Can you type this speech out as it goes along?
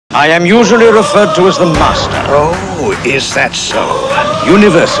I am usually referred to as the Master. Oh, is that so?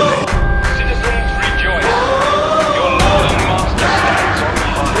 Universally. Citizens rejoice. Your Lord and Master stands on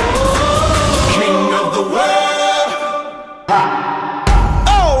high. King of the world.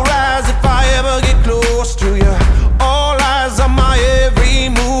 All rise if I ever get close to you. All eyes on my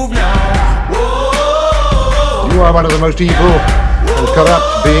every move now. Whoa. You are one of the most evil and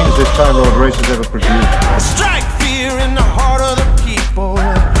corrupt beings this Time Lord race has ever produced. Strike fear in the heart of the people.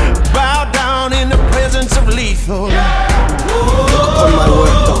 Bow down in the presence of lethal. Look upon my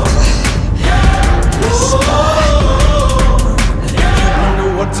work, daughter. If you wonder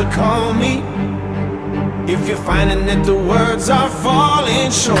what to call me, if you're finding that the words are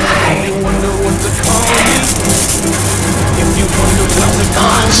falling short, if you wonder what to call me, if you wonder what to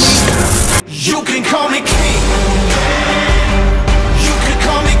call me, you can call me king. You can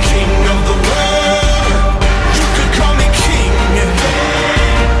call me king of the world. You can call me king.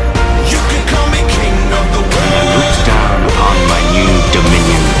 You can call me king of the world. I looked down upon my new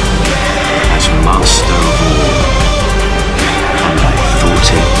dominion as master of all, and I thought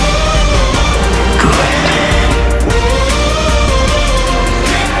it good.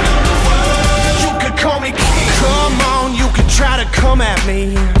 You could call me king. Come on, you could try to come at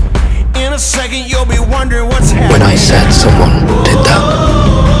me. In a second, you'll be wondering what's happening. When I said someone did that,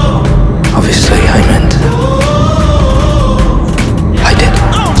 obviously I meant I did.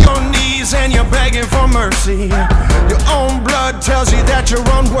 On your knees and you're begging for mercy. Your own blood tells you that you're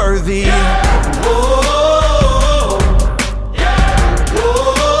unworthy. Whoa.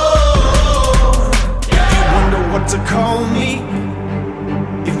 Whoa. If you wonder what to call me,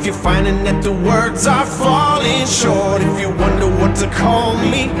 if you're finding that the words are falling short, if you wonder what to call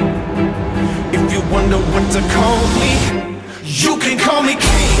me, if you wonder what to call me, you can call me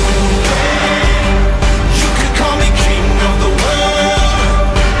king. You can call me king of the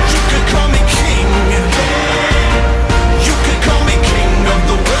world. You can call me king. You can call me king of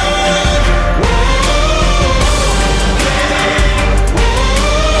the world.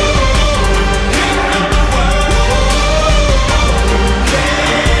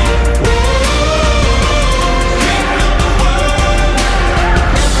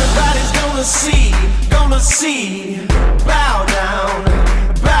 Everybody's gonna see. Bow down,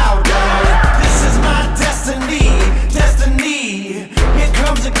 bow down. This is my destiny, destiny. Here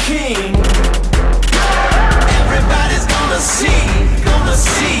comes a king. Everybody's gonna see.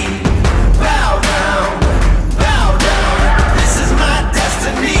 Bow down, bow down. This is my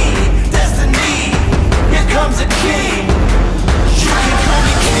destiny, destiny. Here comes a king. You can call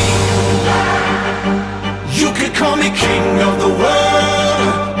me king. You can call me king of the world.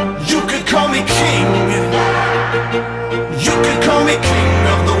 You can call me king. You can call me king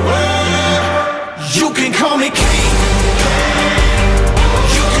of the world. You can call me king.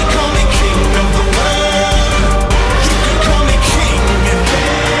 You can call me king of the world. You can call me king.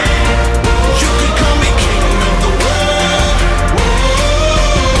 You can call me king of the world.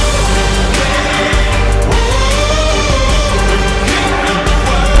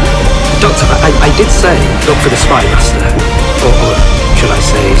 Doctor, I did say look for the spy master. Or should I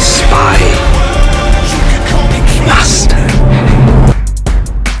say spy You can call me king. master?